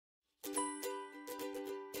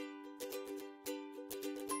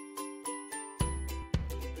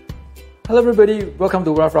Hello everybody, welcome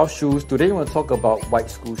to Ralph Shoes. Today we want to talk about white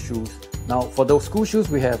school shoes. Now for those school shoes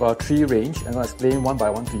we have three range. I'm going to explain one by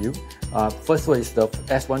one to you. First one is the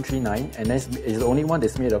S139, and this is the only one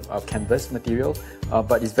that's made of canvas material,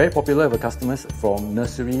 but it's very popular with customers from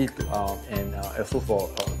nursery to, and also for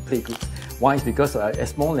playgroups. Why? Is because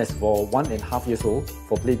as small as for 1.5 years old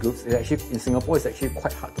for playgroups, it actually in Singapore it's actually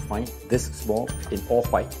quite hard to find this small in all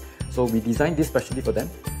white. So we designed this specially for them.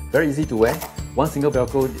 Very easy to wear, one single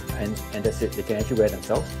Velcro and that's it, they can actually wear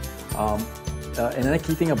themselves. Another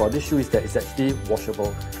key thing about this shoe is that it's actually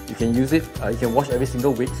washable. You can use it, you can wash every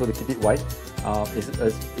single week, so to keep it white.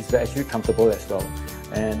 It's actually comfortable as well.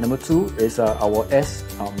 And number two is our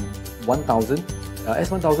S1000.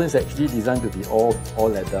 S1000 is actually designed to be all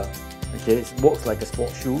leather. Okay, it works like a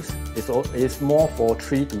sport shoes. It's more for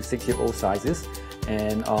 3 to 6 year old sizes.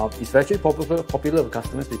 And it's actually popular with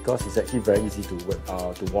customers because it's actually very easy to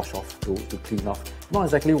wash off, to clean off. Not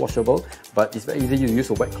exactly washable, but it's very easy. You use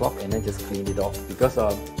a wet cloth and then just clean it off. Because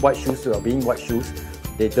white shoes, being white shoes,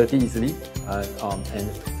 they dirty easily.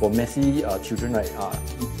 And for messy children, right,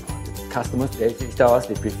 customers they actually tell us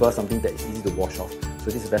they prefer something that is easy to wash off. So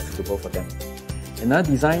this is very suitable for them. Another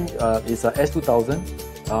design is S2000.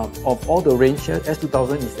 Of all the range here,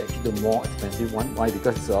 S2000 is actually the more expensive one. Why?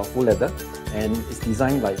 Because it's full leather and it's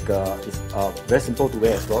designed like it's very simple to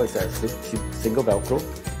wear as well. It's a single Velcro.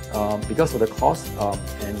 Because of the cost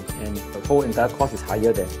and the whole entire cost is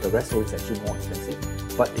higher than the rest, so it's actually more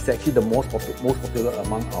expensive. But it's actually the most popular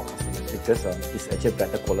among our customers because it's actually a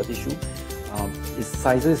better quality shoe. Its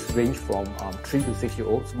sizes range from 3 to 6 year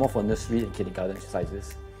olds, more for nursery and kindergarten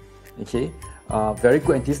sizes. Okay, very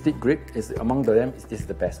good anti-stick grip is among them. This is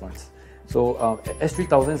the best ones. So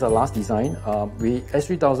S3000 is our last design.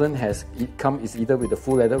 S3000 is either with the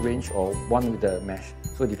full leather range or one with the mesh.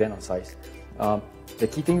 So it depends on size. The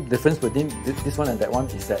key difference between this one and that one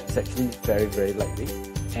is that it's actually very lightweight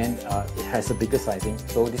and it has a bigger sizing.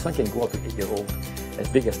 So this one can go up to 8 year old, as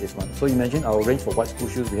big as this one. So imagine our range for white school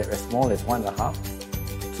shoes, we have as small as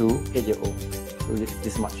 1.5 to 8 year old. So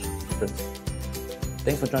this much difference.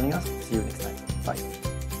 Thanks for joining us. See you next time. Bye.